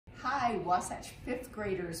Hi, Wasatch 5th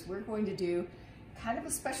graders. We're going to do kind of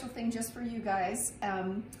a special thing just for you guys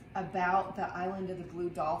about the Island of the Blue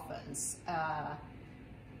Dolphins.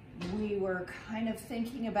 We were kind of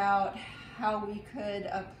thinking about how we could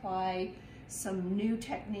apply some new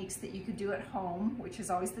techniques that you could do at home, which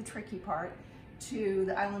is always the tricky part, to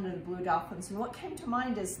the Island of the Blue Dolphins. And what came to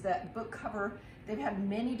mind is that book cover. They've had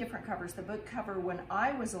many different covers. The book cover when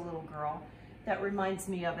I was a little girl that reminds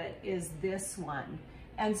me of it is this one.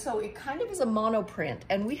 And so it kind of is a monoprint,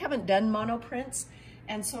 and we haven't done monoprints,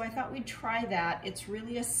 and so I thought we'd try that. It's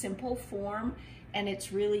really a simple form, and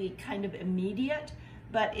it's really kind of immediate,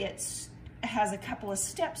 but it has a couple of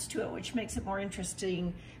steps to it, which makes it more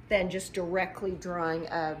interesting than just directly drawing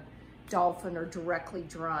a dolphin or directly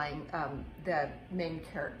drawing the main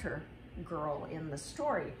character girl in the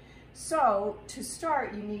story. So to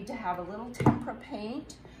start, you need to have a little tempera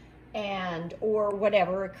paint or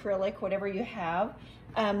whatever, acrylic, whatever you have.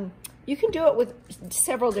 You can do it with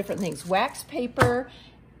several different things, wax paper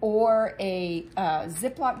or a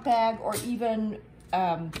Ziploc bag, or even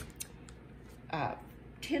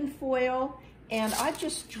tin foil. And I've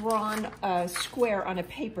just drawn a square on a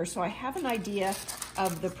paper, so I have an idea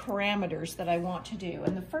of the parameters that I want to do.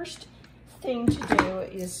 And the first thing to do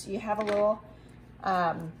is you have a little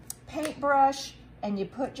paintbrush, and you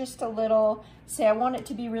put just a little, say I want it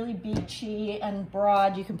to be really beachy and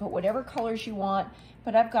broad. You can put whatever colors you want,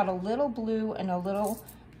 but I've got a little blue and a little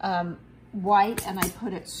white, and I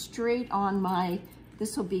put it straight on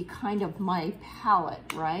this will be kind of my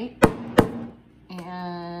palette, right?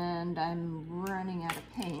 And I'm running out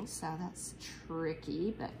of paint, so that's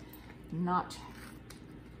tricky, but not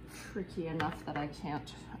tricky enough that I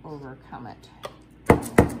can't overcome it.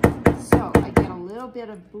 So I get a little bit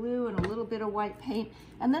of blue and a little bit of white paint,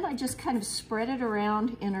 and then I just kind of spread it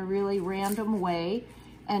around in a really random way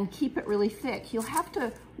and keep it really thick. You'll have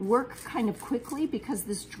to work kind of quickly because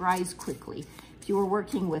this dries quickly. If you were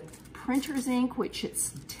working with printer's ink, which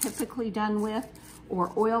it's typically done with,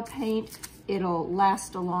 or oil paint, it'll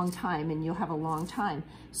last a long time and you'll have a long time.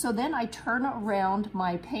 So then I turn around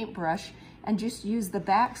my paintbrush and just use the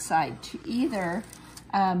back side to either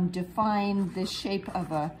define the shape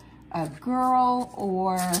of a girl,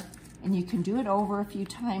 and you can do it over a few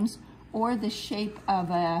times, or the shape of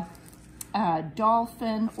a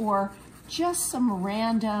dolphin, or just some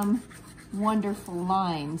random wonderful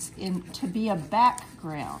lines to be a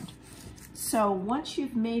background. So once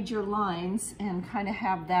you've made your lines and kind of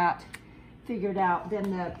have that figured out,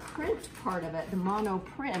 then the print part of it, the mono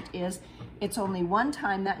print, is it's only one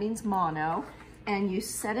time, that means mono, and you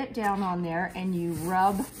set it down on there and you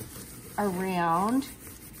rub around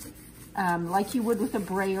like you would with a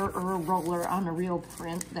brayer or a roller on a real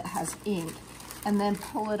print that has ink, and then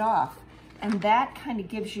pull it off. And that kind of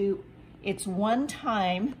gives you, it's one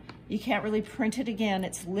time, you can't really print it again,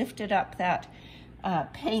 it's lifted up that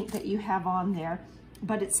paint that you have on there,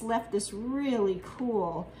 but it's left this really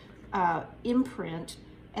cool imprint,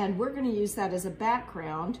 and we're going to use that as a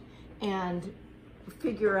background and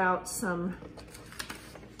figure out some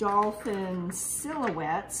dolphin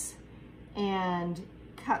silhouettes and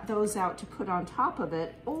cut those out to put on top of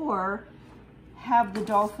it, or have the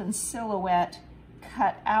dolphin silhouette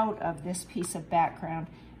cut out of this piece of background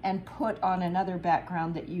and put on another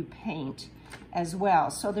background that you paint as well.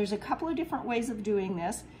 So there's a couple of different ways of doing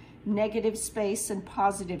this, negative space and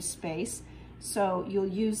positive space. So you'll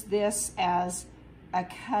use this as a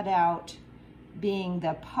cutout being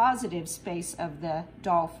the positive space of the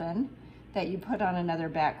dolphin that you put on another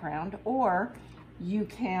background, or you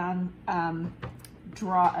can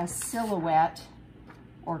draw a silhouette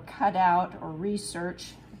or cut out or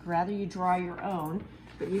research. I'd rather you draw your own,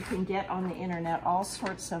 but you can get on the internet all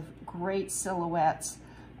sorts of great silhouettes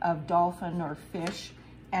of dolphin or fish,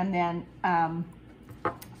 and then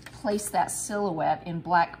place that silhouette in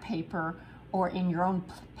black paper or in your own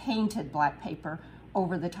painted black paper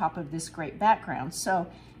over the top of this great background. So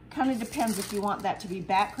kind of depends if you want that to be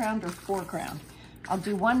background or foreground. I'll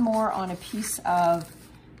do one more on a piece of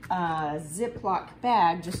Ziploc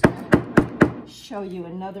bag, just to show you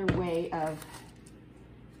another way of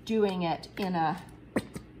doing it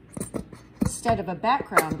instead of a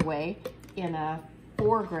background way, in a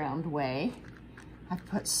foreground way. I've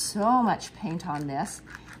put so much paint on this.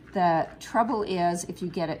 The trouble is, if you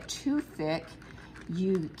get it too thick,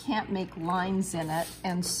 you can't make lines in it,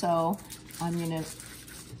 and so I'm gonna,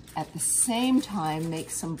 at the same time, make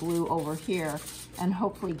some blue over here and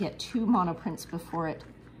hopefully get 2 monoprints before it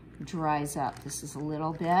dries up. This is a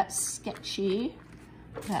little bit sketchy.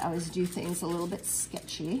 I always do things a little bit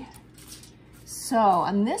sketchy. So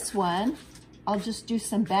on this one, I'll just do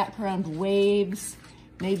some background waves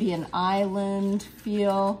maybe an island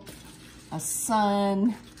feel, a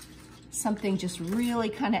sun, something just really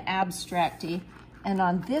kind of abstract-y. And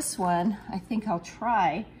on this one, I think I'll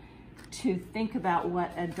try to think about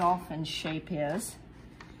what a dolphin shape is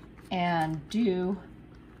and do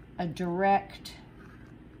a direct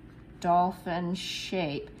dolphin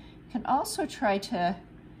shape. You can also try to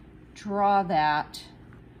draw that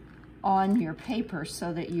on your paper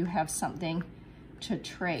so that you have something to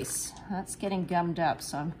trace. That's getting gummed up,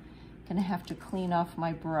 so I'm gonna have to clean off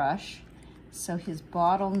my brush. So his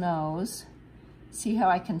bottle nose, see how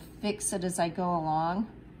I can fix it as I go along?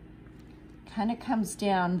 Kind of comes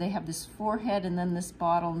down. They have this forehead and then this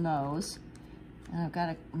bottle nose. And I've got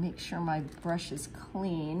to make sure my brush is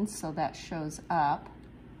clean so that shows up.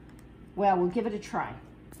 Well, we'll give it a try.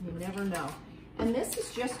 You never know. And this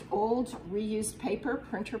is just old reused paper,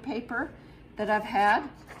 printer paper that I've had.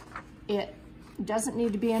 It doesn't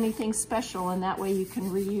need to be anything special, and that way you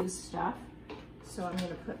can reuse stuff. So I'm going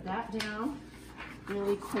to put that down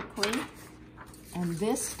really quickly and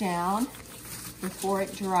this down before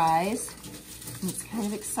it dries. And it's kind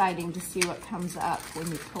of exciting to see what comes up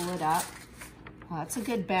when you pull it up. Well, that's a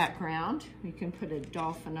good background. You can put a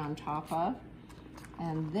dolphin on top of.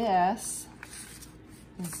 And this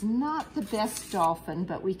is not the best dolphin,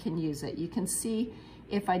 but we can use it. You can see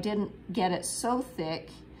if I didn't get it so thick,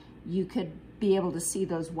 you could be able to see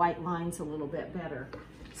those white lines a little bit better.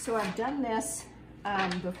 So I've done this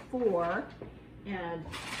before and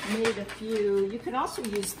made a few. You can also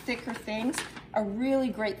use thicker things. A really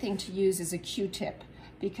great thing to use is a Q-tip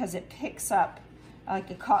because it picks up,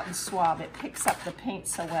 like a cotton swab, it picks up the paint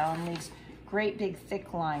so well and leaves great big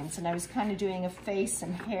thick lines. And I was kind of doing a face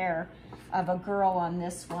and hair of a girl on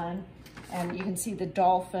this one, and you can see the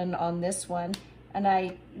dolphin on this one. And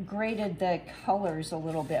I graded the colors a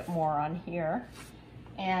little bit more on here.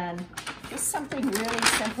 And just something really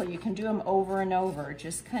simple. You can do them over and over,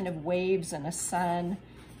 just kind of waves and a sun.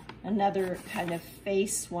 Another kind of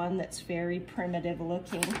face one that's very primitive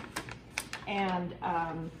looking. And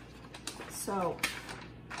so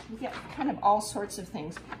you get kind of all sorts of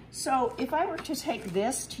things. So if I were to take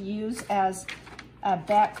this to use as a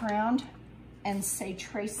background and say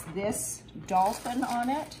trace this dolphin on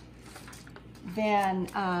it, then,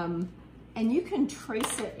 and you can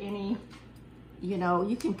trace it any, you know,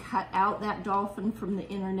 you can cut out that dolphin from the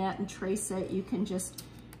internet and trace it. You can just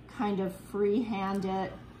kind of freehand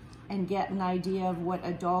it and get an idea of what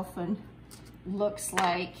a dolphin looks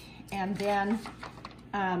like. And then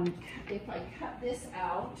if I cut this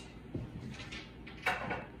out,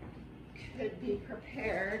 could be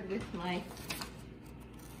prepared with my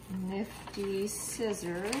nifty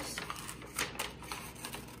scissors.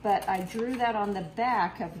 But I drew that on the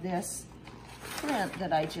back of this print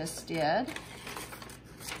that I just did.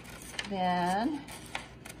 Then,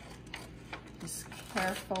 just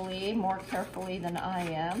carefully, more carefully than I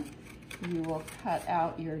am, you will cut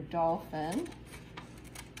out your dolphin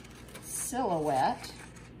silhouette.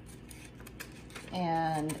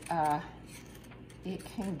 And it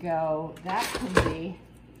can go, that can be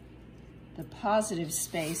the positive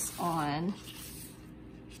space on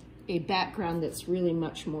a background that's really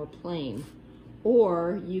much more plain.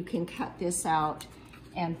 Or you can cut this out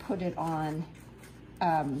and put it on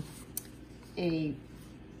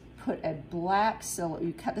put a black silhouette.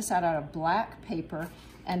 You cut this out of black paper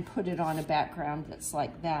and put it on a background that's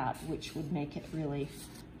like that, which would make it really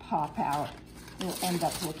pop out. It'll end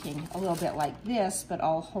up looking a little bit like this, but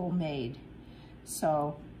all homemade.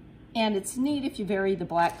 So, and it's neat if you vary the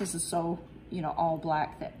black. This is so, you know, all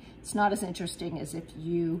black that it's not as interesting as if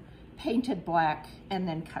you painted black and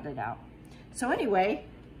then cut it out. So anyway,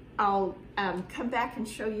 I'll come back and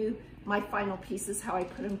show you my final pieces, how I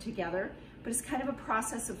put them together. But it's kind of a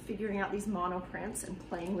process of figuring out these monoprints and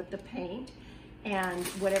playing with the paint and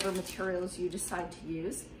whatever materials you decide to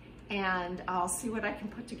use. And I'll see what I can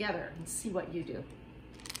put together and see what you do.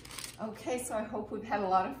 Okay, so I hope we've had a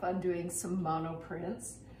lot of fun doing some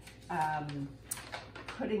monoprints.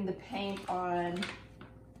 Putting the paint on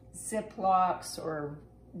Ziplocs or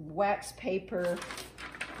wax paper.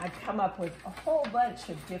 I've come up with a whole bunch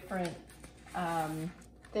of different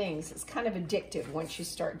things. It's kind of addictive once you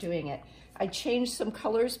start doing it. I changed some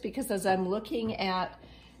colors because as I'm looking at,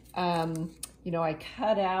 you know, I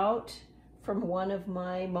cut out from one of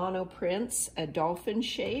my monoprints a dolphin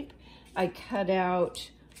shape. I cut out,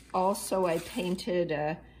 also I painted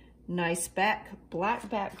a nice black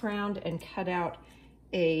background and cut out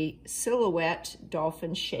a silhouette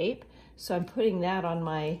dolphin shape. So I'm putting that on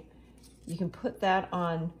my, you can put that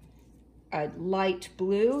on a light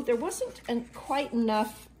blue. There wasn't quite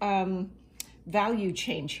enough value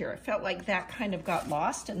change here. It felt like that kind of got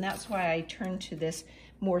lost, and that's why I turned to this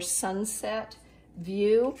more sunset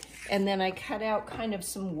view, and then I cut out kind of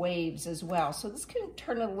some waves as well. So this can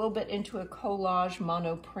turn a little bit into a collage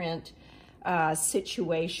monoprint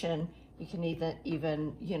situation. You can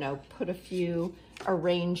even, you know, put a few,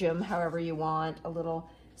 arrange them however you want, a little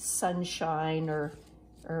sunshine or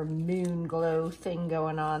moon glow thing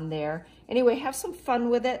going on there. Anyway, have some fun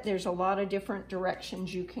with it. There's a lot of different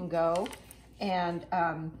directions you can go, and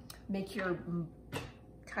make your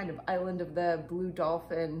kind of Island of the Blue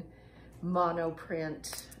Dolphin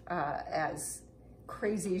monoprint as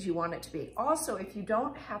crazy as you want it to be. Also, if you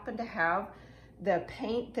don't happen to have the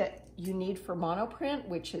paint that you need for monoprint,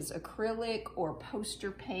 which is acrylic or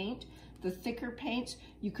poster paint, the thicker paints,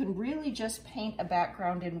 you can really just paint a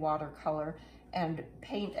background in watercolor and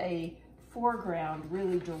paint a foreground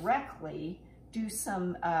really directly, do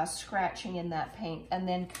some scratching in that paint, and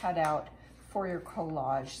then cut out for your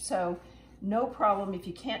collage. So no problem. If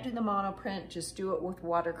you can't do the monoprint, just do it with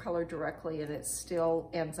watercolor directly, and it still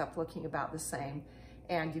ends up looking about the same,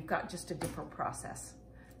 and you've got just a different process.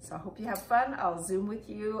 So I hope you have fun. I'll Zoom with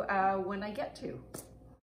you when I get to.